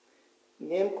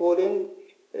 name calling,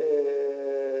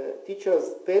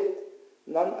 teacher's pet,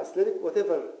 non-athletic,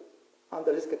 whatever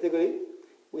under this category,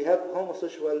 we have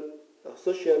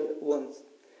social wounds.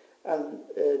 And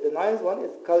the ninth one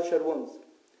is cultural wounds.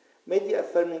 Media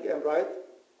affirming and right.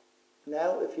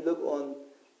 Now, if you look on,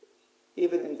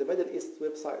 even in the Middle East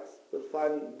websites, you'll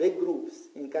find big groups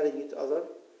encouraging each other.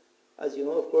 As you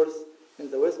know, of course, in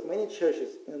the West, many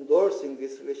churches endorsing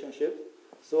this relationship,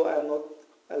 so I am not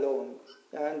alone.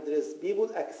 And there is people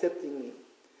accepting me.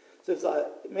 So if the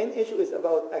main issue is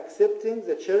about accepting,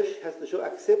 the church has to show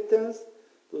acceptance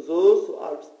to those who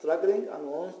are struggling and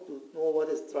wants to know what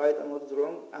is right and what is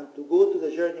wrong, and to go to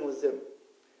the journey with them.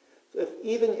 So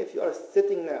even if you are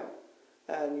sitting now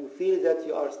and you feel that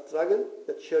you are struggling,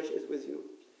 the church is with you.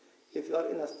 If you are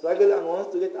in a struggle and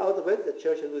wants to get out of it, the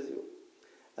church is with you.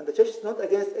 And the church is not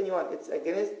against anyone. It's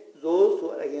against those who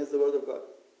are against the Word of God.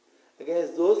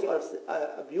 Against those who are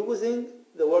abusing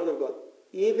the Word of God.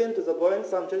 Even to the point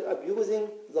some churches are abusing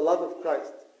the love of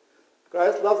Christ.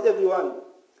 Christ loves everyone.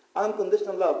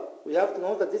 Unconditional love. We have to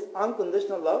know that this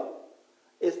unconditional love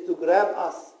is to grab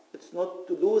us. It's not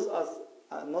to lose us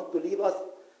and not to leave us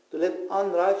to live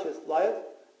unrighteous life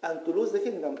and to lose the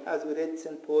kingdom, as we read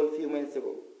St. Paul a few minutes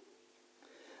ago.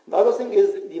 The other thing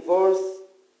is divorce,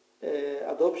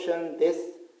 adoption, death,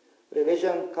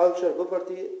 religion, culture,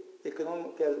 poverty,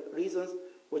 economical reasons,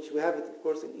 which we have it, of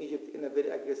course, in Egypt in a very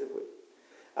aggressive way.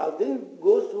 I didn't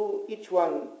go through each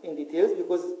one in details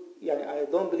because I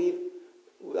don't believe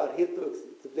we are here to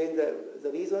explain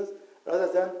the reasons,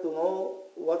 rather than to know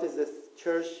what is the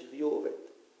church view of it.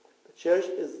 The church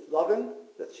is loving,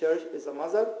 the church is a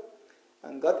mother,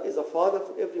 and God is a father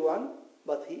for everyone,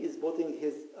 but He is putting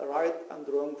His right and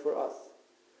wrong for us.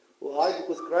 Why?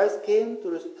 Because Christ came to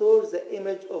restore the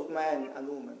image of man and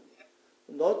woman.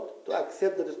 Not to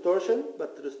accept the distortion,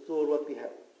 but to restore what we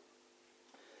have.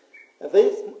 A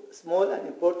very small and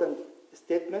important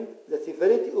statement: the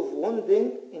severity of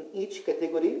wounding in each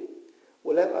category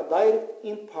will have a direct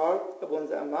impact upon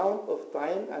the amount of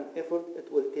time and effort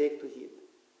it will take to heal.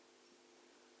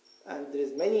 And there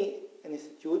is many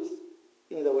institutes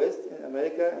in the West, in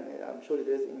America, and I'm sure it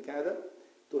is in Canada,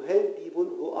 to help people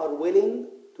who are willing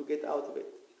to get out of it.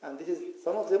 And this is,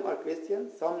 some of them are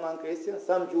Christians, some non-Christians,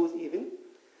 some Jews even,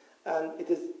 and it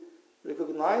is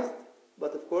recognized,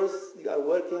 but of course they are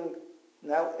working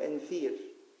now in fear,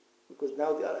 because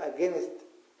now they are against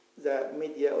the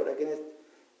media or against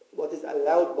what is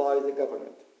allowed by the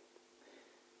government.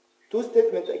 Two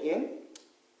statements again.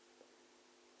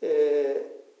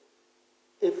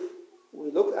 If we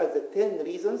look at the 10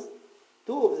 reasons,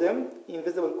 2 of them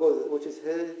invisible causes, which is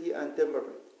heredity and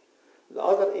temperament. The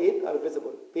other 8 are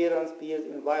visible: parents, peers,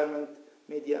 environment,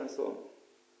 media, and so on.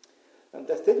 And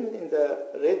the statement in the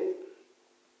red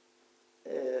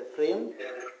frame: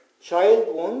 child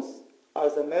wounds are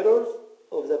the mirrors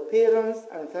of the parents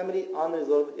and family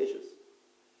unresolved issues.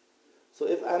 So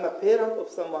if I'm a parent of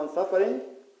someone suffering,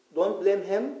 don't blame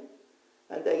him,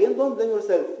 and again, don't blame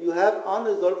yourself. You have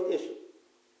unresolved issues.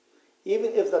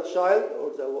 Even if the child or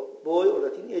the boy or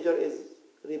the teenager is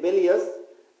rebellious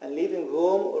and leaving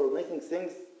home or making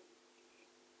things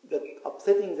that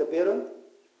upsetting the parent,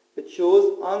 it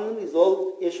shows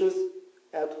unresolved issues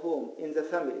at home, in the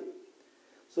family.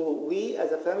 So we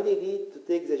as a family need to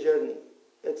take the journey.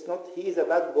 It's not he is a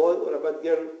bad boy or a bad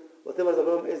girl, whatever the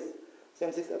problem is,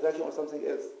 same-sex attraction or something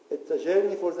else. It's a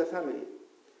journey for the family.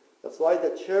 That's why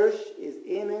the church is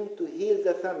aiming to heal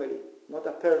the family, not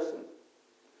a person.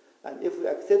 And if we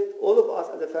accept all of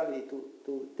us as a family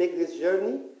to take this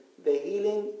journey, the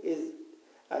healing is,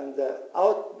 and the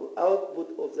output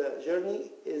of the journey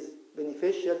is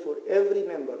beneficial for every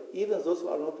member, even those who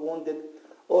are not wounded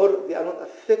or they are not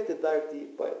affected directly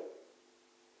by it.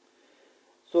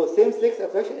 So same-sex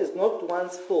attraction is not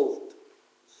one's fault.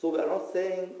 So we are not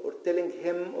saying or telling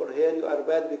him or her you are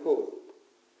bad because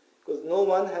no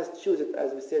one has chosen it,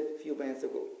 as we said a few minutes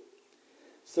ago.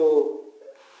 So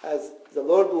as the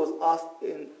Lord was asked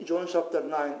in John chapter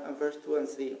 9 and verse 2 and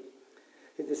 3,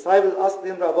 his disciples asked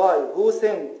him, Rabbi, who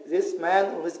sinned, this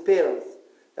man or his parents,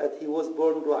 that he was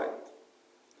born blind?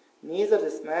 Neither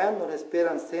this man nor his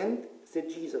parents sinned, said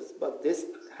Jesus, but this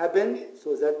happened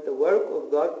so that the work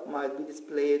of God might be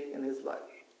displayed in his life.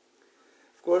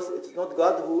 Of course, it's not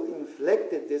God who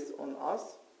inflicted this on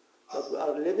us, but we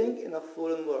are living in a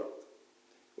fallen world.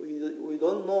 We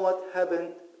don't know what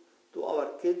happened to our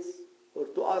kids or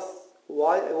to us,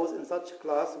 why I was in such a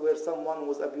class where someone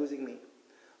was abusing me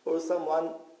or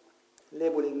someone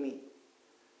labeling me.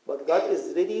 But God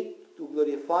is ready to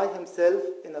glorify himself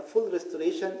in a full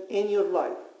restoration in your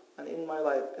life and in my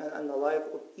life and the life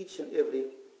of each and every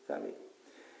family.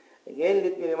 Again,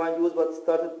 let me remind you what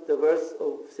started the verse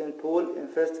of St. Paul in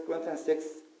 1 Corinthians 6,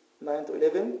 9 to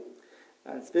 11,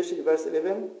 and especially verse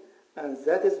 11, and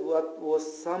that is what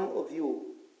was some of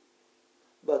you.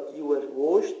 But you were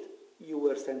washed, you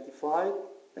were sanctified,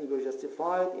 and you were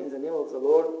justified in the name of the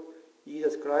Lord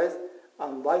Jesus Christ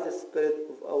and by the Spirit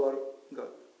of our God.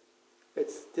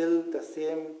 It's still the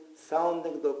same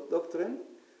sounding doctrine,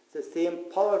 the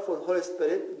same powerful Holy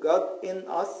Spirit, God in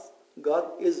us, God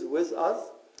is with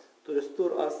us to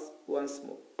restore us once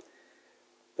more.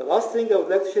 The last thing I would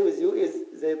like to share with you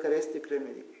is the Eucharistic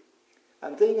remedy.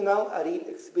 I'm telling you now a real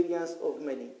experience of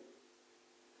many.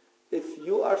 If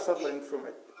you are suffering from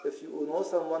it, if you know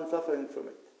someone suffering from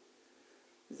it,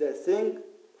 the thing,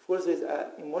 of course, there is an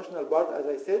emotional part, as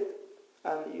I said,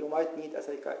 and you might need a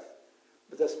psychiatrist.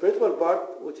 But the spiritual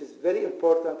part, which is very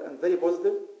important and very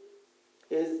positive,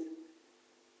 is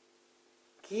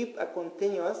keep a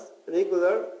continuous,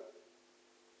 regular,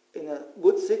 in a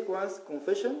good sequence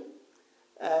confession,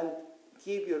 and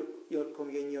keep your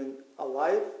communion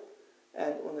alive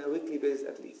and on a weekly basis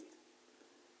at least.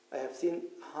 I have seen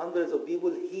hundreds of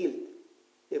people healed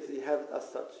if they have it as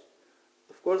such.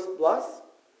 Of course, plus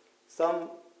some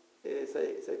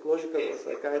psychological or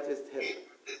psychiatrist help.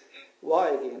 Why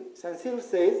again? St. Cyril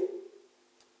says,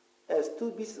 as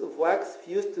two pieces of wax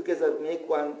fused together make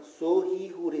one, so he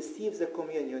who receives the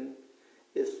communion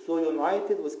is so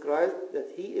united with Christ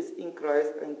that he is in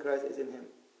Christ and Christ is in him.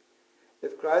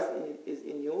 If Christ is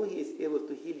in you, he is able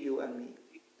to heal you and me.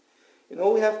 You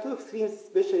know, we have two extremes,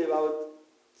 especially about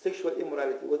sexual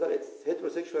immorality, whether it's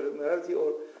heterosexual immorality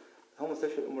or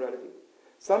homosexual immorality.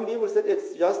 Some people said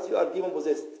it's just you are demon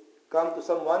possessed. Come to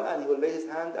someone and he will lay his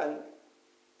hand and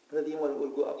the demon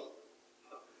will go up.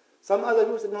 Some other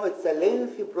people said no, it's a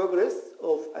lengthy progress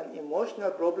of an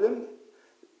emotional problem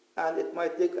and it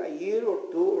might take a year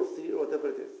or 2 or 3 or whatever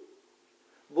it is.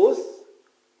 Both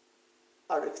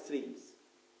are extremes.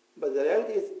 But the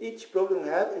reality is each problem we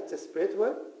have, it's a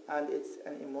spiritual and it's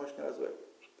an emotional as well.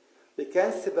 We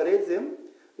can separate them.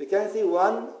 We can say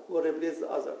one will replace the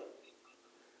other.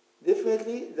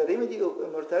 Definitely, the remedy of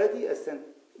immortality, as St.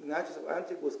 Ignatius of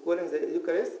Antioch was calling the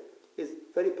Eucharist, is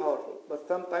very powerful. But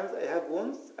sometimes I have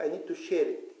wounds, I need to share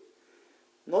it.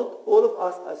 Not all of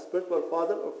us as spiritual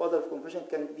father or father of confession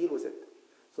can deal with it.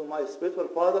 So my spiritual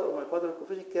father or my father of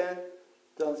confession can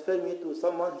transfer me to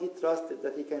someone he trusted,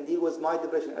 that he can deal with my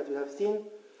depression. As we have seen,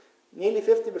 nearly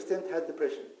 50% had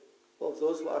depression of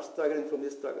those who are struggling from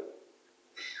this struggle.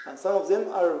 And some of them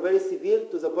are very severe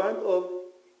to the point of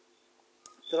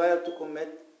trial to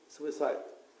commit suicide.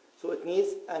 So it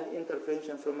needs an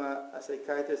intervention from a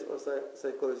psychiatrist or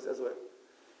psychologist as well.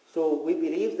 So we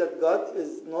believe that God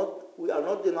is not, we are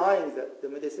not denying that the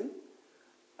medicine,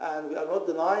 and we are not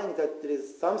denying that there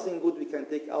is something good we can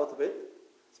take out of it,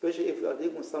 especially if we are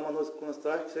dealing with someone who is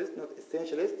constructionist, not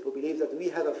essentialist, who believes that we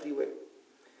have a free will.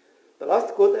 The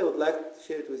last quote I would like to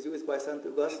share it with you is by St.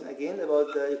 Augustine again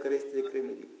about the Eucharistic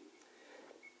remedy.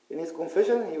 In his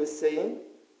confession he was saying,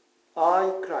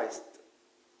 I, Christ,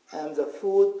 am the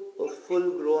food of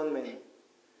full-grown men.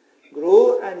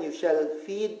 Grow and you shall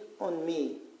feed on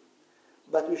me,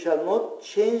 but you shall not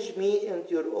change me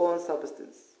into your own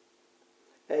substance,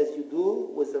 as you do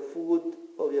with the food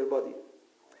of your body.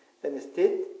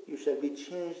 Instead, you shall be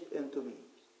changed into me.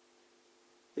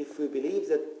 If we believe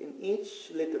that in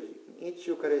each liturgy, in each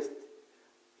Eucharist,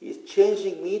 he is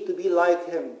changing me to be like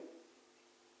him.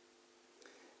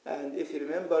 And if you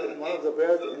remember in one of the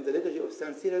prayers in the liturgy of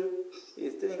St. Cyril, he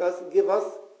is telling us, give us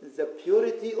the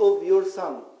purity of your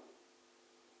Son.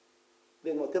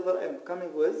 Then whatever I am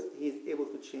coming with, he is able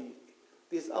to change it.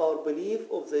 This is our belief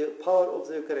of the power of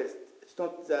the Eucharist. It's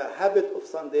not the habit of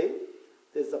Sunday.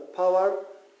 There's the power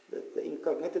that the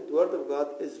incarnated Word of God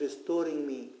is restoring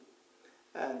me.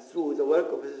 And through the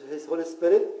work of His Holy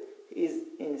Spirit, is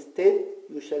instead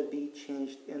you shall be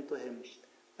changed into Him,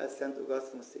 as St.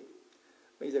 Augustine was saying.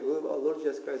 May the glory of our Lord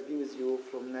Jesus Christ be with you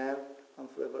from now and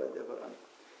forever and ever. Amen.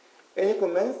 Any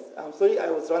comments? I'm sorry,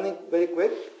 I was running very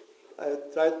quick. I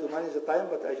tried to manage the time,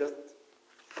 but I just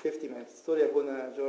 50 minutes. Sorry, I'm going to